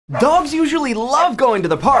Dogs usually love going to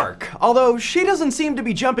the park, although she doesn't seem to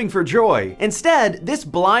be jumping for joy. Instead, this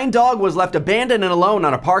blind dog was left abandoned and alone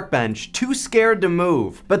on a park bench, too scared to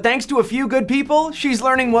move. But thanks to a few good people, she's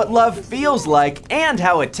learning what love feels like and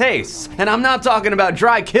how it tastes. And I'm not talking about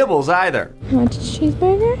dry kibbles either. Want a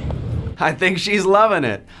cheeseburger? I think she's loving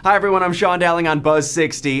it. Hi everyone, I'm Sean Dowling on Buzz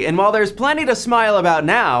 60, and while there's plenty to smile about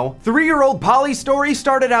now, 3-year-old Polly's story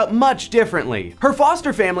started out much differently. Her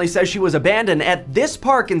foster family says she was abandoned at this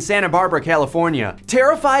park in Santa Barbara, California,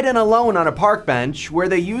 terrified and alone on a park bench where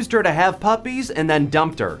they used her to have puppies and then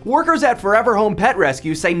dumped her. Workers at Forever Home Pet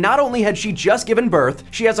Rescue say not only had she just given birth,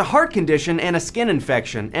 she has a heart condition and a skin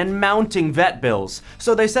infection and mounting vet bills,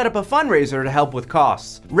 so they set up a fundraiser to help with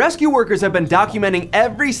costs. Rescue workers have been documenting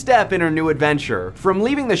every step in her new adventure, from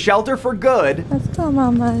leaving the shelter for good, Let's go,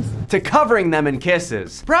 mamas. to covering them in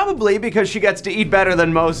kisses. Probably because she gets to eat better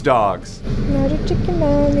than most dogs. Not a chicken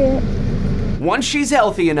nugget. Once she's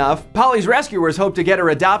healthy enough, Polly's rescuers hope to get her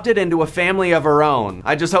adopted into a family of her own.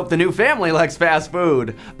 I just hope the new family likes fast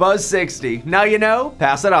food. Buzz 60. Now you know,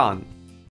 pass it on.